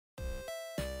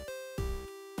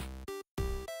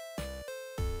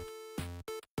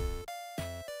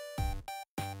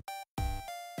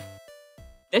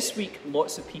This week,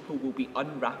 lots of people will be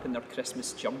unwrapping their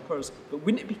Christmas jumpers, but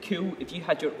wouldn't it be cool if you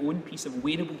had your own piece of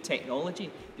wearable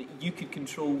technology that you could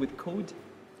control with code?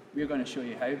 We're going to show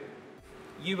you how.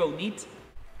 You will need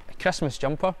a Christmas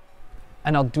jumper,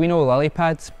 an Arduino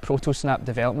Lilypad Protosnap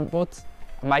development board,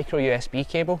 a micro USB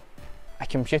cable, a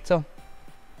computer,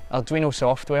 Arduino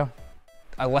software,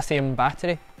 a lithium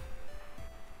battery,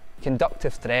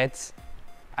 conductive threads,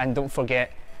 and don't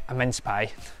forget a mince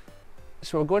pie.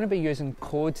 So we're going to be using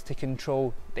code to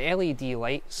control the LED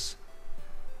lights,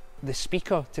 the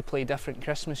speaker to play different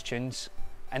Christmas tunes,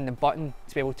 and the button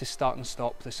to be able to start and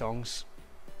stop the songs.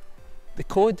 The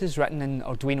code is written in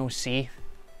Arduino C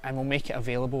and we'll make it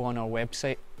available on our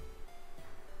website.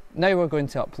 Now we're going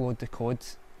to upload the code.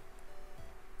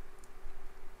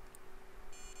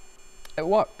 It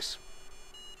works.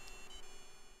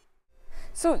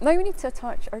 So now we need to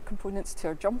attach our components to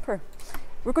our jumper.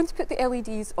 We're going to put the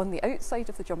LEDs on the outside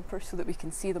of the jumper so that we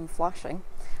can see them flashing,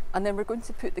 and then we're going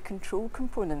to put the control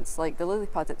components like the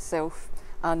Lilypad itself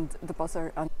and the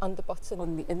buzzer and the button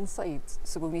on the inside,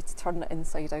 so we'll need to turn it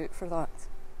inside out for that.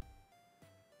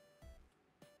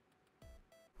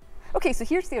 Okay, so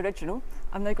here's the original.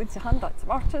 I'm now going to hand that to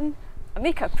Martin and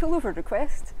make a pullover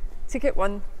request to get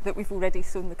one that we've already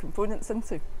sewn the components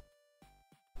into.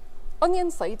 On the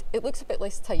inside, it looks a bit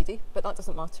less tidy, but that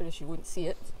doesn't matter as you won't see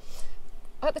it.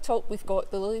 At the top, we've got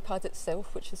the Lilypad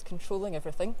itself, which is controlling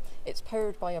everything. It's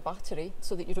powered by a battery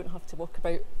so that you don't have to walk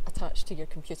about attached to your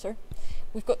computer.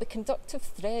 We've got the conductive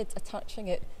thread attaching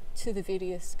it to the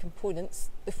various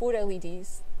components, the 4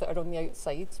 LEDs that are on the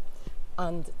outside,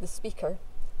 and the speaker,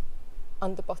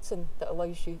 and the button that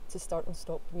allows you to start and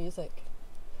stop the music.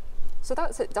 So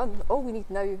that's it done. All we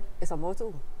need now is a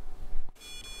model.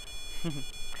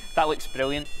 That looks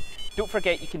brilliant. Don't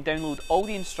forget you can download all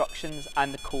the instructions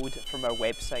and the code from our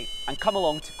website, and come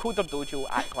along to CoderDojo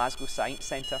at Glasgow Science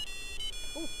Centre.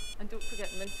 Oh, and don't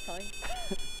forget mince pie.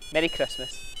 Merry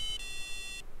Christmas.